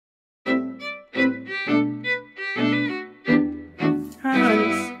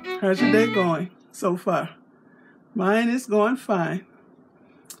How's your day going so far? Mine is going fine.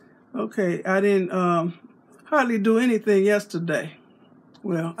 Okay, I didn't hardly do anything yesterday.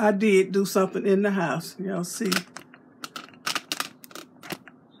 Well, I did do something in the house. Y'all see.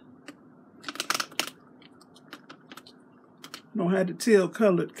 Don't have the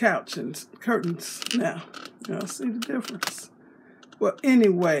teal-colored couch and curtains now. Y'all see the difference? Well,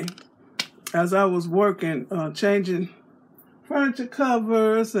 anyway, as I was working, changing furniture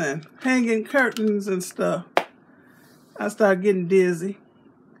covers and hanging curtains and stuff, I started getting dizzy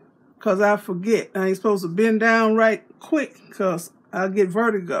because I forget. I ain't supposed to bend down right quick because I'll get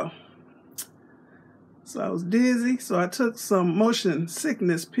vertigo. So I was dizzy, so I took some motion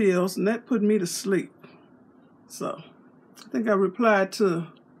sickness pills, and that put me to sleep. So I think I replied to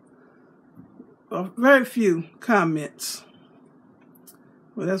very few comments.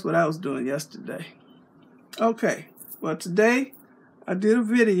 Well, that's what I was doing yesterday. Okay, well, today I did a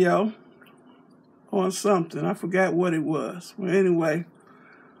video on something. I forgot what it was. Well, anyway,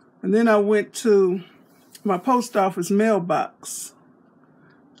 and then I went to my post office mailbox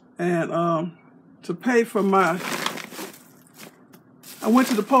and to pay for my, I went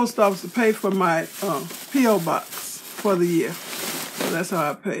to the post office to pay for my P.O. box for the year. So that's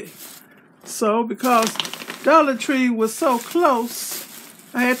how I paid. So because Dollar Tree was so close,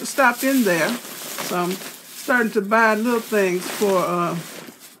 I had to stop in there. So I'm starting to buy little things for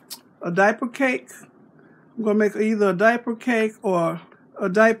a diaper cake. I'm going to make either a diaper cake or a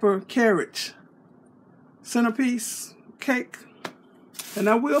diaper carriage centerpiece cake. And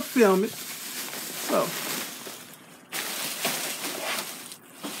I will film it. So,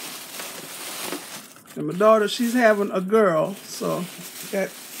 and my daughter, she's having a girl. So, got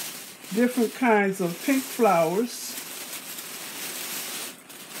different kinds of pink flowers.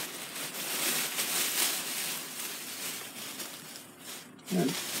 And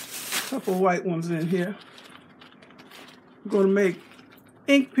a couple white ones in here. I'm going to make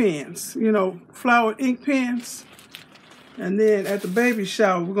ink pens, you know, flowered ink pens. And then at the baby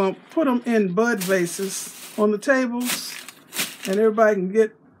shower, we're going to put them in bud vases on the tables. And everybody can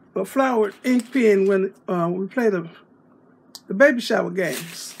get a flowered ink pen when we play the baby shower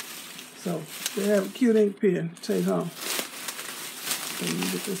games. So they have a cute ink pen to take home. Let me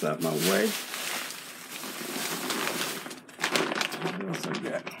get this out my way. What else I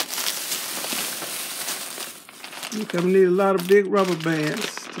got? Okay, we need a lot of big rubber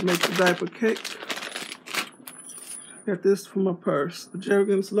bands to make the diaper cake. Got this for my purse, the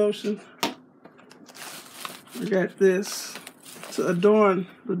Jergens lotion. I got this to adorn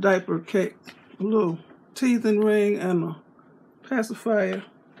the diaper cake, a little teething ring and a pacifier.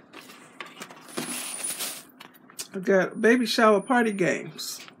 I got baby shower party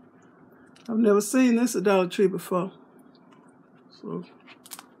games. I've never seen this at Dollar Tree before. So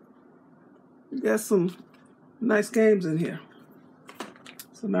we got some nice games in here.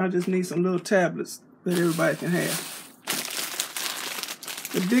 So now I just need some little tablets that everybody can have.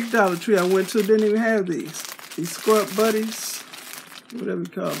 The big Dollar Tree I went to didn't even have these Scrub Buddies, whatever you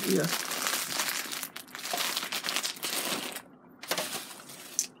call them, yeah.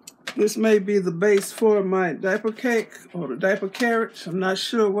 This may be the base for my diaper cake or the diaper carriage. I'm not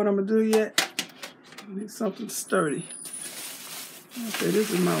sure what I'm going to do yet. I need something sturdy. Okay, this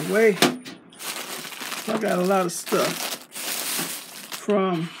is my way. So I got a lot of stuff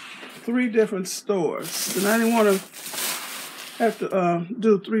from 3 different stores. And I didn't want to have to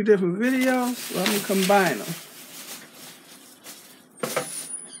do 3 different videos, so I'm going to combine them.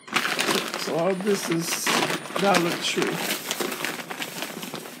 So all this is Dollar Tree.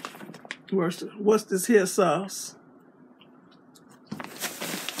 What's this here sauce?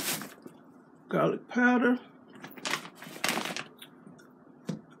 Garlic powder.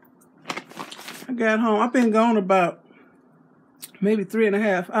 I got home. I've been gone about maybe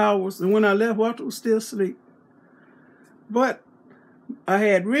 3.5 hours, and when I left, Walter was still asleep. But I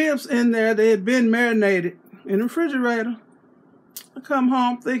had ribs in there. They had been marinated in the refrigerator. I come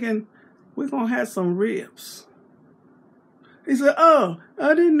home thinking, we're going to have some ribs. He said, oh,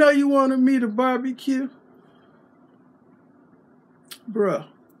 I didn't know you wanted me to barbecue. Bruh.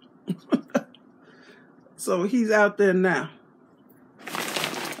 So he's out there now.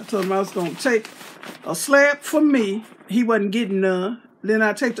 I told him I was going to take a slab for me. He wasn't getting none. Then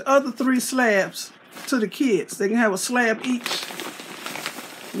I take the other 3 slabs to the kids. They can have a slab each.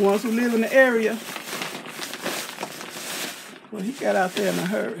 The ones who live in the area. Well, he got out there in a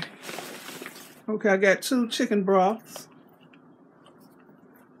hurry. Okay, I got 2 chicken broths.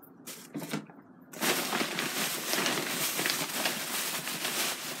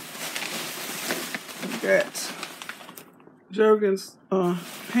 I got Jergens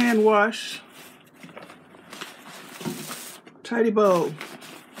hand wash. Tidy bowl.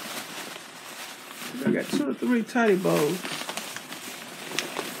 I got 2 or 3 tidy bowls.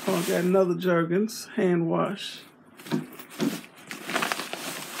 Oh, I got another Jergens hand wash.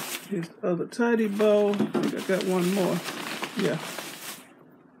 Here's the other tidy bowl. I think I got one more. Yeah.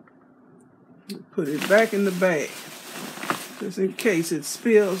 Put it back in the bag, just in case it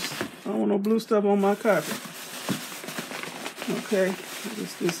spills. I don't want no blue stuff on my carpet. Okay.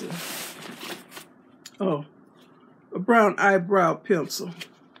 What's this? Oh, a brown eyebrow pencil.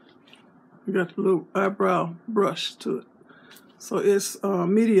 You got the little eyebrow brush to it. So it's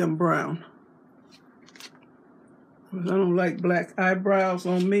medium brown. I don't like black eyebrows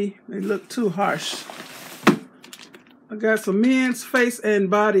on me. They look too harsh. I got some men's face and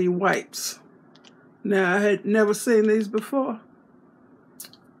body wipes. Now, I had never seen these before.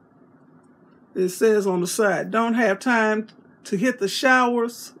 It says on the side, don't have time to hit the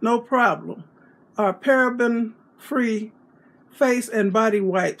showers? No problem. Our paraben-free face and body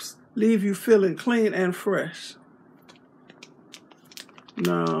wipes leave you feeling clean and fresh.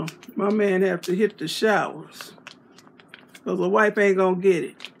 No, my man have to hit the showers, because a wipe ain't gonna get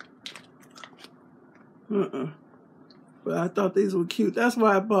it. But I thought these were cute. That's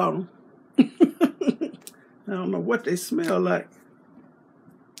why I bought them. I don't know what they smell like.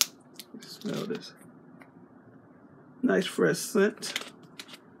 Smell this. Nice fresh scent.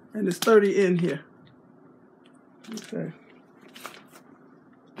 And there's 30 in here. Okay.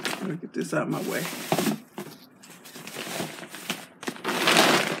 Let me get this out of my way.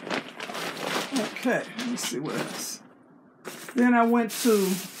 Okay, let me see what else. Then I went to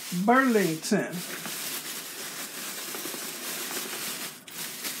Burlington.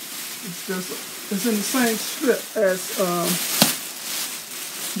 It's in the same strip as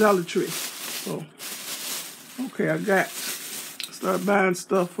Dollar Tree. So, okay, I start buying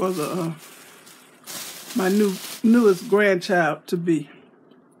stuff for the my newest grandchild to be.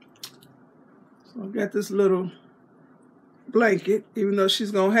 So I got this little blanket, even though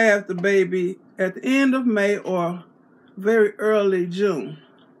she's gonna have the baby at the end of May or very early June.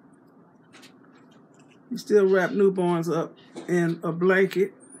 You still wrap newborns up in a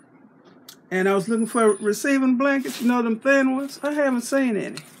blanket. And I was looking for receiving blankets, you know, them thin ones. I haven't seen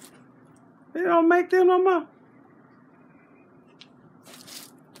any. They don't make them no more.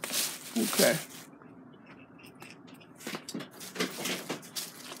 Okay.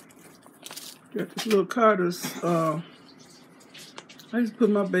 Got this little Carter's. I used to put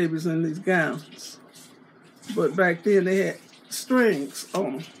my babies in these gowns. But back then they had strings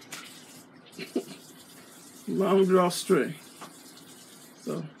on them. Long drawstring.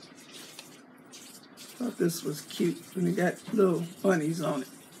 So, thought this was cute, and it got little bunnies on it.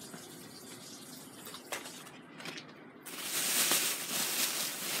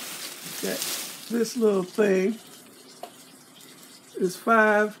 Got this little thing. It's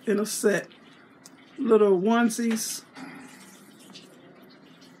 5 in a set. Little onesies.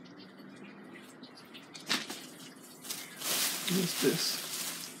 What's this?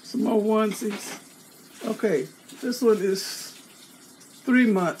 Some more onesies. Okay, this one is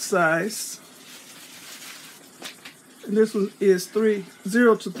 3-month size. And this one is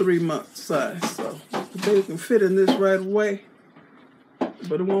 0 to 3 month size. So the baby can fit in this right away.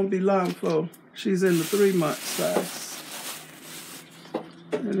 But it won't be long for she's in the 3-month size.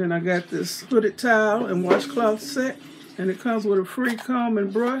 And then I got this hooded towel and washcloth set. And it comes with a free comb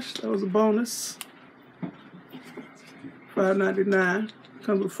and brush. That was a bonus. $5.99.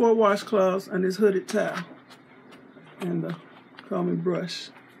 Comes with 4 washcloths and this hooded towel. And the comb and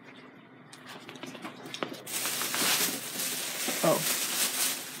brush. Oh,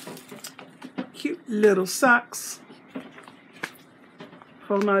 cute little socks.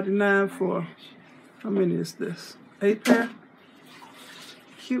 $4.99 for, how many is this? 8 pair?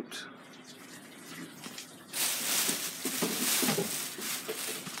 Cute.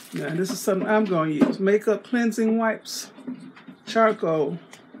 Now this is something I'm going to use. Makeup cleansing wipes. Charcoal.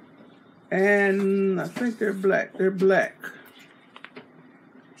 And I think they're black. They're black.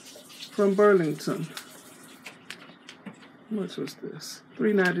 From Burlington. How much was this?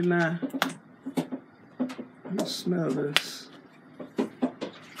 $3.99. Let me smell this.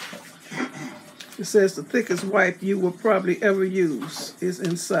 It says the thickest wipe you will probably ever use is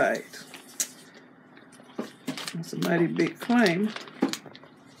inside. That's a mighty big claim.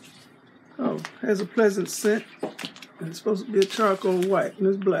 Oh, has a pleasant scent. And it's supposed to be a charcoal wipe, and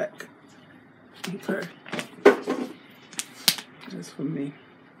it's black. Okay. That's for me.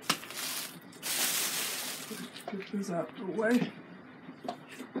 Get this out of the way.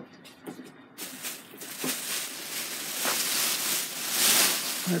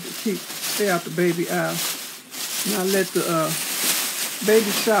 have to stay out the baby aisle. Now let the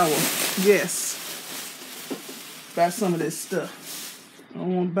baby shower guess buy some of this stuff. I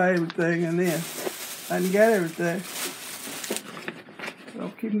don't want to buy everything in there. I didn't got everything. So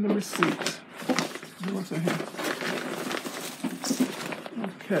I'm keeping the receipts. What's in here?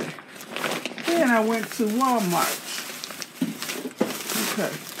 Okay. Then I went to Walmart.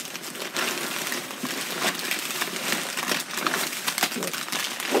 Okay.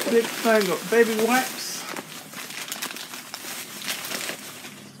 Big thing of baby wipes.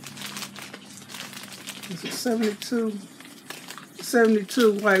 This is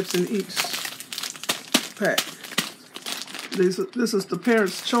 72 wipes in each pack. This is the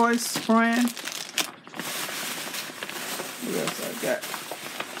Parents' Choice brand. What else I got?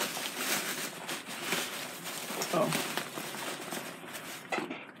 Oh.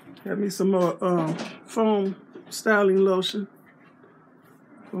 Got me some more foam styling lotion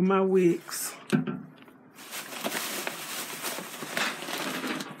for my wigs.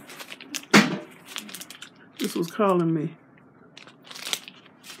 This was calling me.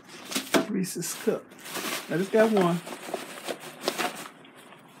 Reese's Cup. I just got one.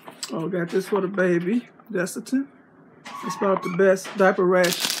 Oh, got this for the baby. Desitin. It's about the best diaper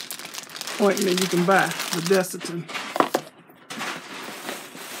rash ointment you can buy. The Desitin.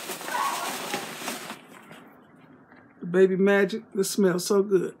 The Baby Magic. This smells so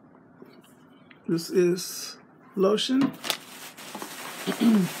good. This is lotion.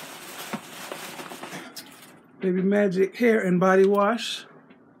 Baby Magic hair and body wash.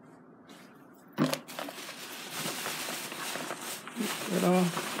 That all.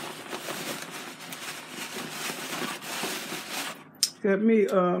 Got me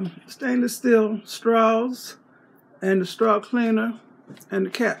stainless steel straws and the straw cleaner and the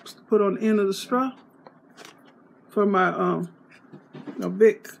caps to put on the end of the straw for my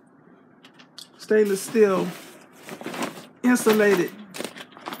big stainless steel insulated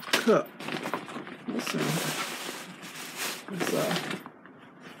cup. Let's see.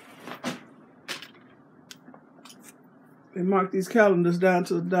 They marked these calendars down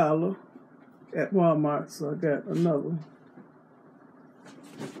to $1 at Walmart, so I got another one.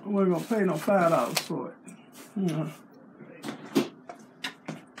 I wasn't going to pay no $5 for it.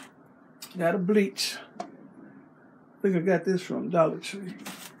 Got a bleach. I think I got this from Dollar Tree.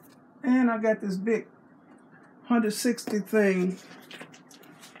 And I got this big 160 thing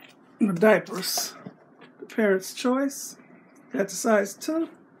of diapers. The Parents' Choice. Got the size 2.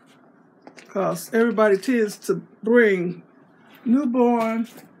 Because everybody tends to bring newborn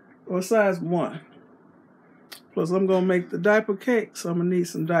or size 1. Plus, I'm going to make the diaper cake, so I'm going to need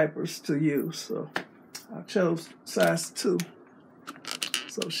some diapers to use. So, I chose size 2.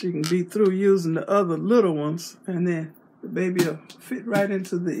 So she can be through using the other little ones, and then the baby will fit right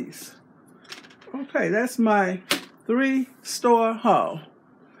into these. Okay, that's my 3-store haul.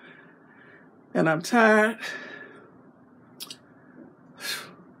 And I'm tired.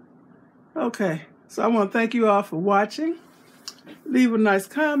 Okay, so I want to thank you all for watching. Leave a nice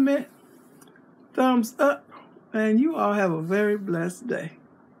comment, thumbs up, and you all have a very blessed day.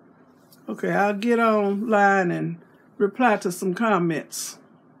 Okay, I'll get online and reply to some comments.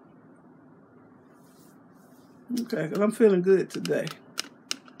 Okay, because I'm feeling good today.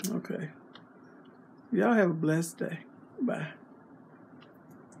 Okay. Y'all have a blessed day. Bye.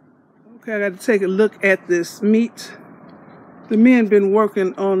 Okay, I got to take a look at this meat. The men been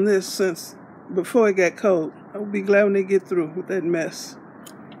working on this since before it got cold. I'll be glad when they get through with that mess.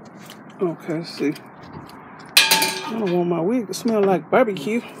 Okay, let's see. I don't want my wig to smell like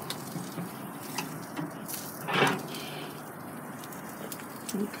barbecue.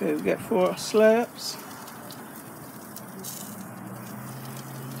 Okay, we got 4 slabs.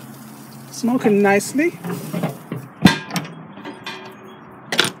 Smoking nicely.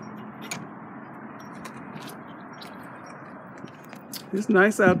 It's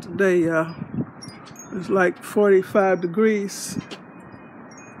nice out today, y'all. It's like 45 degrees.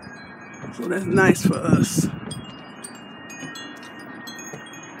 So that's nice for us.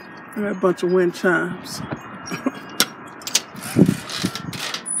 I got a bunch of wind chimes.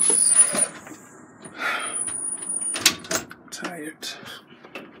 Tired.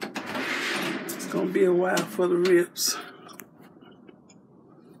 It's gonna be a while for the ribs.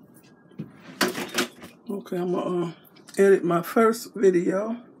 Okay, I'm gonna edit my first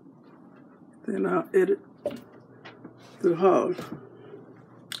video, then I'll edit the haul.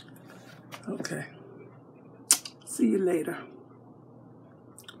 Okay, see you later.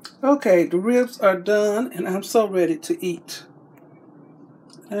 Okay, the ribs are done and I'm so ready to eat.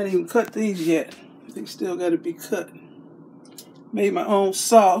 I didn't even cut these yet. They still got to be cut. Made my own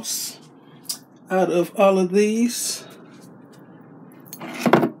sauce out of all of these.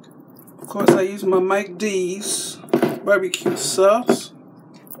 Of course, I use my Mike D's barbecue sauce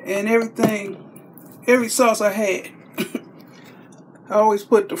and everything, every sauce I had. I always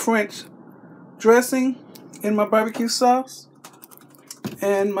put the French dressing in my barbecue sauce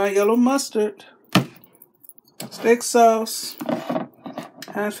and my yellow mustard, steak sauce,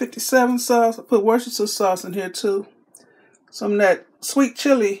 and 57 sauce. I put Worcestershire sauce in here too. Some of that sweet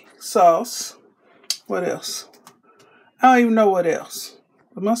chili sauce. What else? I don't even know what else.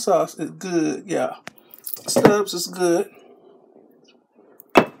 But my sauce is good, yeah. Stubbs is good.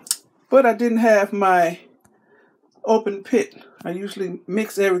 But I didn't have my open pit. I usually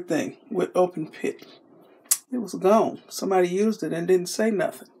mix everything with open pit. It was gone. Somebody used it and didn't say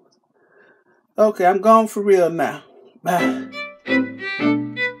nothing. Okay, I'm gone for real now. Bye.